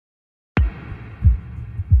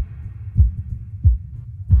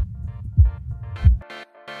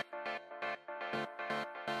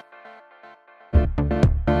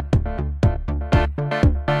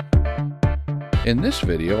In this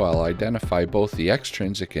video, I'll identify both the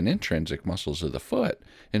extrinsic and intrinsic muscles of the foot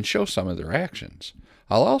and show some of their actions.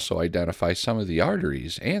 I'll also identify some of the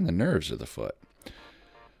arteries and the nerves of the foot.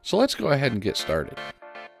 So let's go ahead and get started.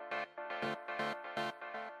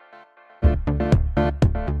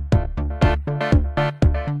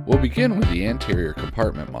 We'll begin with the anterior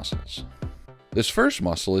compartment muscles. This first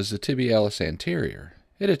muscle is the tibialis anterior.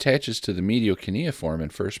 It attaches to the medial cuneiform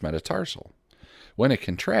and first metatarsal. When it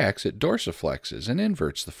contracts, it dorsiflexes and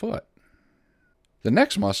inverts the foot. The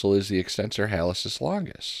next muscle is the extensor hallucis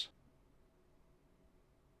longus.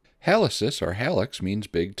 Hallucis or hallux means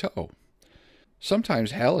big toe.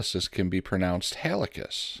 Sometimes hallucis can be pronounced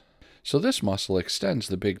hallucis. So this muscle extends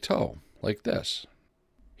the big toe, like this.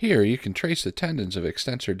 Here you can trace the tendons of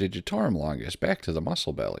extensor digitorum longus back to the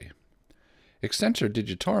muscle belly. Extensor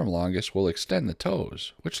digitorum longus will extend the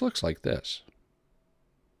toes, which looks like this.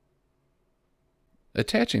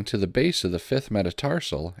 Attaching to the base of the fifth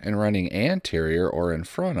metatarsal and running anterior or in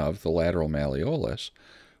front of the lateral malleolus,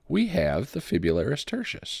 we have the fibularis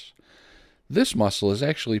tertius. This muscle is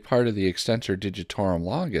actually part of the extensor digitorum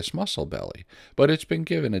longus muscle belly, but it's been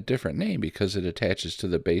given a different name because it attaches to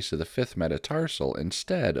the base of the fifth metatarsal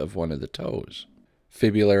instead of one of the toes.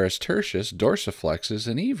 Fibularis tertius dorsiflexes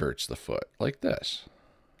and everts the foot, like this.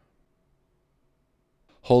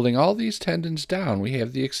 Holding all these tendons down, we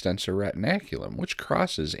have the extensor retinaculum, which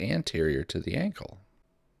crosses anterior to the ankle.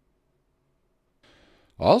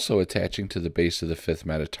 Also attaching to the base of the fifth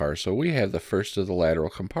metatarsal, we have the first of the lateral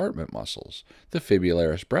compartment muscles, the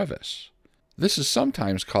fibularis brevis. This is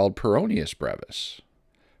sometimes called peroneus brevis.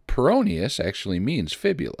 Peroneus actually means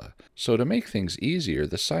fibula, so to make things easier,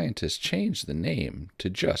 the scientists changed the name to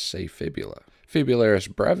just say fibula.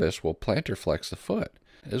 Fibularis brevis will plantar flex the foot,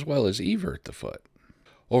 as well as evert the foot.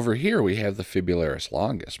 Over here we have the fibularis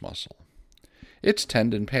longus muscle. Its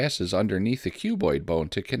tendon passes underneath the cuboid bone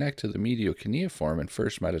to connect to the medial cuneiform and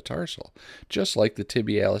first metatarsal, just like the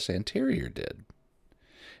tibialis anterior did.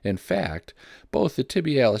 In fact, both the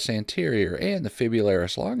tibialis anterior and the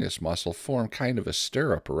fibularis longus muscle form kind of a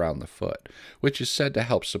stirrup around the foot, which is said to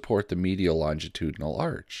help support the medial longitudinal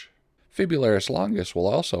arch. Fibularis longus will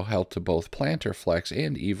also help to both plantar flex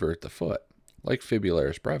and evert the foot, like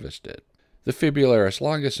fibularis brevis did. The fibularis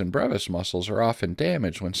longus and brevis muscles are often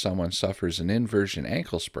damaged when someone suffers an inversion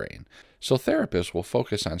ankle sprain, so therapists will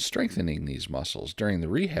focus on strengthening these muscles during the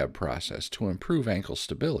rehab process to improve ankle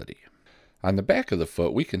stability. On the back of the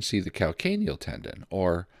foot, we can see the calcaneal tendon,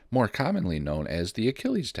 or more commonly known as the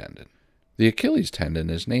Achilles tendon. The Achilles tendon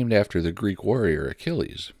is named after the Greek warrior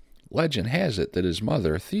Achilles. Legend has it that his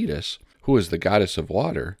mother, Thetis, who is the goddess of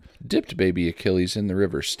water, dipped baby Achilles in the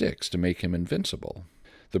river Styx to make him invincible.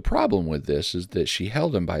 The problem with this is that she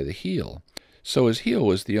held him by the heel, so his heel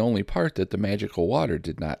was the only part that the magical water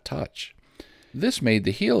did not touch. This made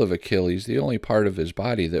the heel of Achilles the only part of his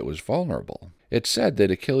body that was vulnerable. It's said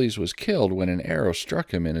that Achilles was killed when an arrow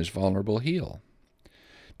struck him in his vulnerable heel.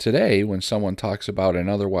 Today, when someone talks about an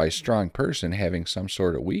otherwise strong person having some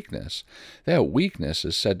sort of weakness, that weakness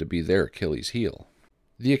is said to be their Achilles heel.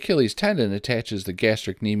 The Achilles tendon attaches the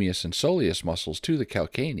gastrocnemius and soleus muscles to the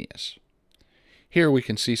calcaneus. Here we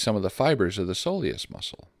can see some of the fibers of the soleus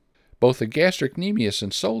muscle. Both the gastrocnemius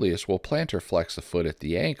and soleus will plantar flex the foot at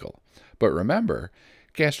the ankle, but remember,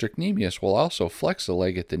 gastrocnemius will also flex the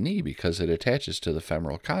leg at the knee because it attaches to the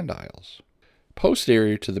femoral condyles.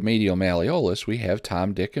 Posterior to the medial malleolus, we have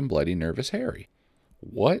Tom, Dick, and Bloody Nervous Harry.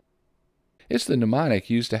 What? It's the mnemonic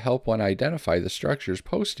used to help one identify the structures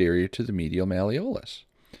posterior to the medial malleolus.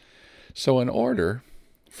 So in order,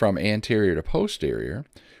 from anterior to posterior,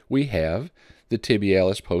 we have the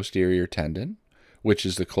tibialis posterior tendon, which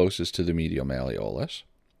is the closest to the medial malleolus.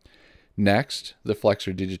 Next, the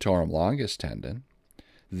flexor digitorum longus tendon.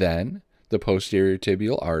 Then, the posterior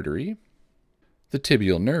tibial artery, the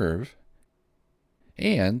tibial nerve,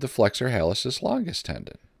 and the flexor hallucis longus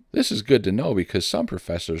tendon. This is good to know because some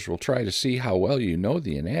professors will try to see how well you know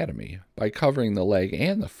the anatomy by covering the leg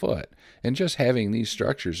and the foot and just having these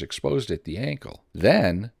structures exposed at the ankle.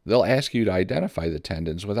 Then, they'll ask you to identify the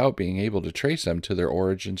tendons without being able to trace them to their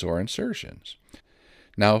origins or insertions.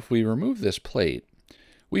 Now, if we remove this plate,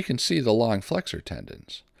 we can see the long flexor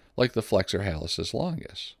tendons, like the flexor hallucis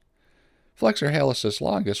longus. Flexor hallucis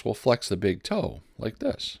longus will flex the big toe, like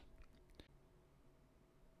this.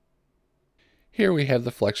 Here we have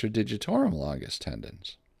the flexor digitorum longus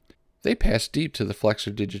tendons. They pass deep to the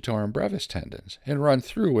flexor digitorum brevis tendons and run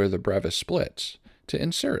through where the brevis splits to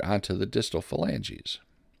insert onto the distal phalanges.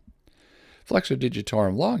 Flexor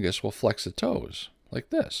digitorum longus will flex the toes, like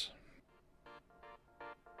this.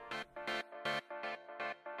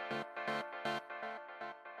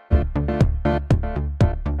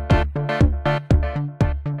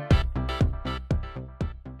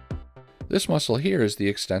 This muscle here is the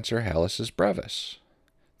extensor hallucis brevis.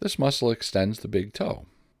 This muscle extends the big toe.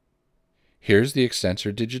 Here's the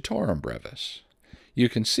extensor digitorum brevis. You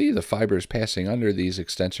can see the fibers passing under these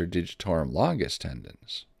extensor digitorum longus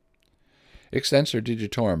tendons. Extensor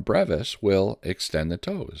digitorum brevis will extend the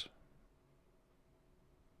toes.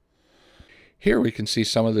 Here we can see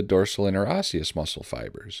some of the dorsal interosseous muscle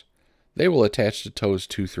fibers. They will attach to toes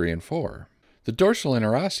 2, 3, and 4. The dorsal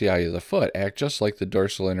interossei of the foot act just like the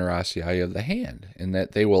dorsal interossei of the hand, in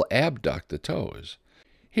that they will abduct the toes.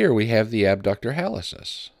 Here we have the abductor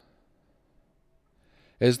hallucis.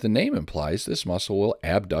 As the name implies, this muscle will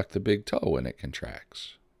abduct the big toe when it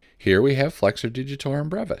contracts. Here we have flexor digitorum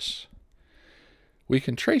brevis. We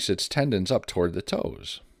can trace its tendons up toward the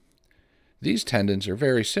toes. These tendons are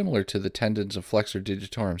very similar to the tendons of flexor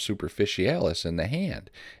digitorum superficialis in the hand,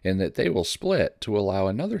 in that they will split to allow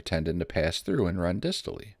another tendon to pass through and run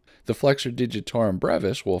distally. The flexor digitorum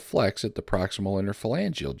brevis will flex at the proximal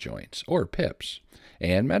interphalangeal joints, or pips,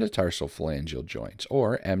 and metatarsal phalangeal joints,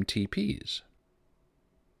 or MTPs.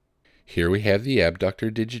 Here we have the abductor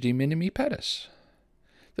digiti minimi pedis.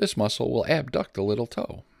 This muscle will abduct the little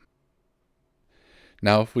toe.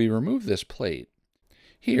 Now if we remove this plate,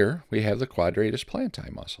 here we have the quadratus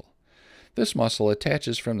plantae muscle. This muscle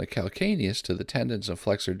attaches from the calcaneus to the tendons of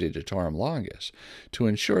flexor digitorum longus to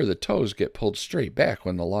ensure the toes get pulled straight back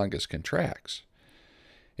when the longus contracts.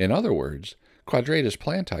 In other words, quadratus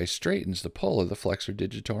plantae straightens the pull of the flexor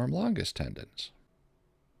digitorum longus tendons.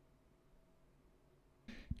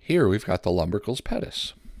 Here we've got the lumbricals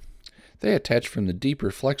pedis. They attach from the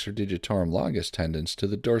deeper flexor digitorum longus tendons to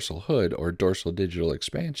the dorsal hood or dorsal digital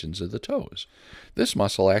expansions of the toes. This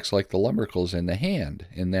muscle acts like the lumbricals in the hand,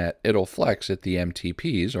 in that it'll flex at the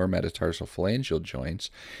MTPs or metatarsal phalangeal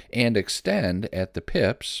joints and extend at the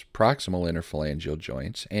pips, proximal interphalangeal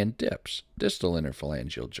joints, and dips, distal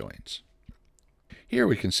interphalangeal joints. Here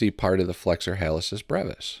we can see part of the flexor hallucis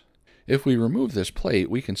brevis. If we remove this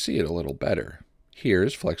plate, we can see it a little better. Here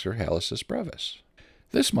is flexor hallucis brevis.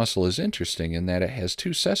 This muscle is interesting in that it has 2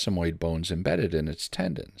 sesamoid bones embedded in its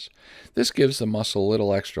tendons. This gives the muscle a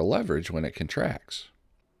little extra leverage when it contracts.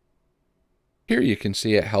 Here you can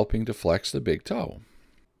see it helping to flex the big toe.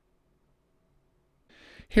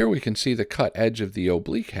 Here we can see the cut edge of the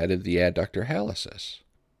oblique head of the adductor hallucis.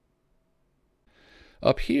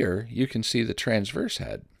 Up here you can see the transverse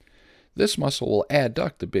head. This muscle will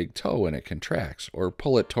adduct the big toe when it contracts, or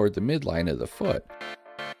pull it toward the midline of the foot.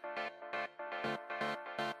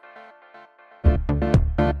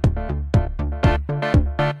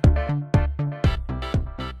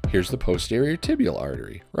 Here's the posterior tibial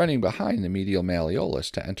artery, running behind the medial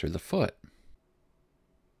malleolus to enter the foot.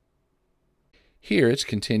 Here it's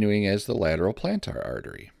continuing as the lateral plantar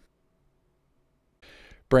artery.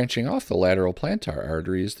 Branching off the lateral plantar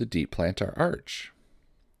artery is the deep plantar arch.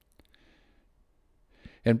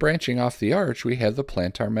 And branching off the arch, we have the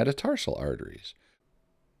plantar metatarsal arteries.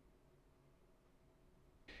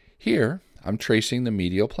 Here, I'm tracing the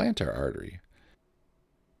medial plantar artery.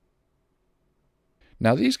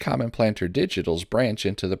 Now these common plantar digitals branch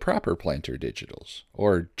into the proper plantar digitals,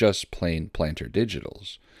 or just plain plantar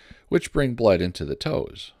digitals, which bring blood into the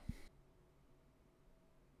toes.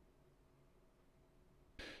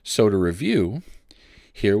 So to review,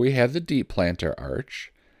 here we have the deep plantar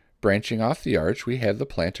arch. Branching off the arch, we have the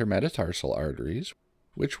plantar metatarsal arteries,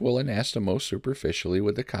 which will anastomose superficially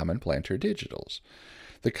with the common plantar digitals.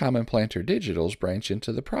 The common plantar digitals branch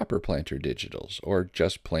into the proper plantar digitals, or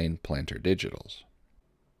just plain plantar digitals.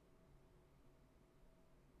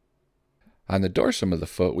 On the dorsum of the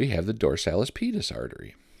foot, we have the dorsalis pedis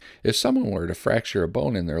artery. If someone were to fracture a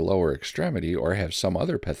bone in their lower extremity or have some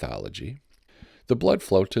other pathology, the blood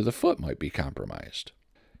flow to the foot might be compromised.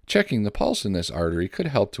 Checking the pulse in this artery could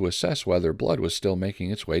help to assess whether blood was still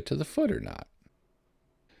making its way to the foot or not.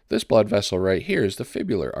 This blood vessel right here is the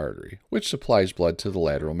fibular artery, which supplies blood to the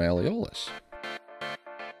lateral malleolus.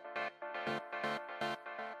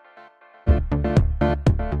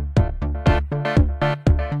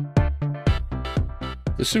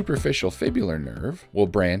 The superficial fibular nerve will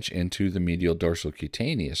branch into the medial dorsal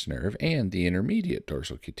cutaneous nerve and the intermediate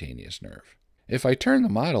dorsal cutaneous nerve. If I turn the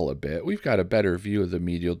model a bit, we've got a better view of the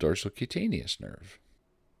medial dorsal cutaneous nerve.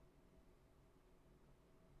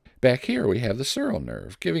 Back here we have the sural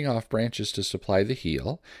nerve, giving off branches to supply the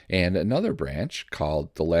heel, and another branch,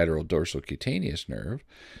 called the lateral dorsal cutaneous nerve,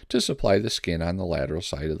 to supply the skin on the lateral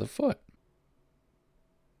side of the foot.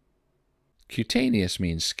 Cutaneous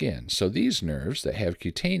means skin, so these nerves that have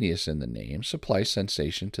cutaneous in the name supply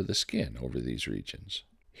sensation to the skin over these regions.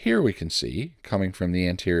 Here we can see, coming from the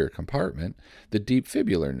anterior compartment, the deep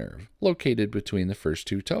fibular nerve, located between the first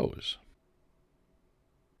 2 toes.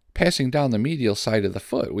 Passing down the medial side of the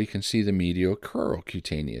foot, we can see the medial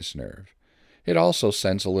crural-cutaneous nerve. It also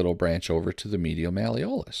sends a little branch over to the medial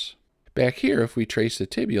malleolus. Back here, if we trace the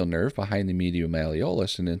tibial nerve behind the medial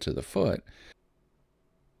malleolus and into the foot,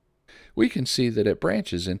 we can see that it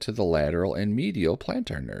branches into the lateral and medial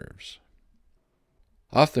plantar nerves.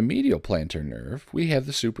 Off the medial plantar nerve, we have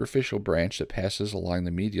the superficial branch that passes along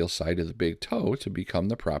the medial side of the big toe to become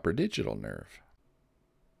the proper digital nerve.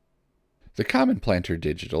 The common plantar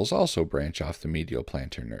digitals also branch off the medial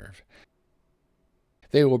plantar nerve.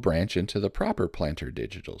 They will branch into the proper plantar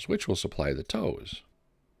digitals, which will supply the toes.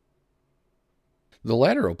 The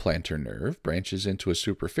lateral plantar nerve branches into a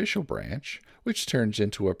superficial branch, which turns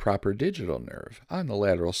into a proper digital nerve on the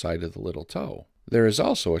lateral side of the little toe. There is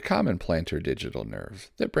also a common plantar digital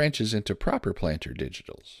nerve that branches into proper plantar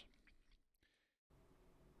digitals.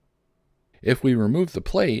 If we remove the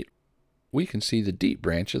plate, we can see the deep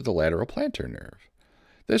branch of the lateral plantar nerve.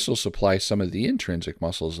 This will supply some of the intrinsic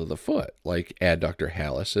muscles of the foot, like adductor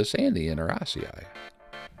hallucis and the interossei.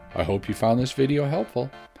 I hope you found this video helpful.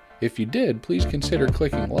 If you did, please consider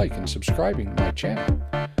clicking like and subscribing to my channel.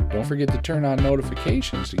 Don't forget to turn on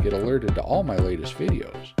notifications to get alerted to all my latest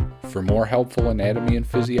videos. For more helpful anatomy and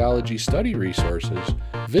physiology study resources,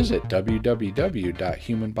 visit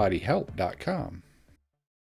www.humanbodyhelp.com.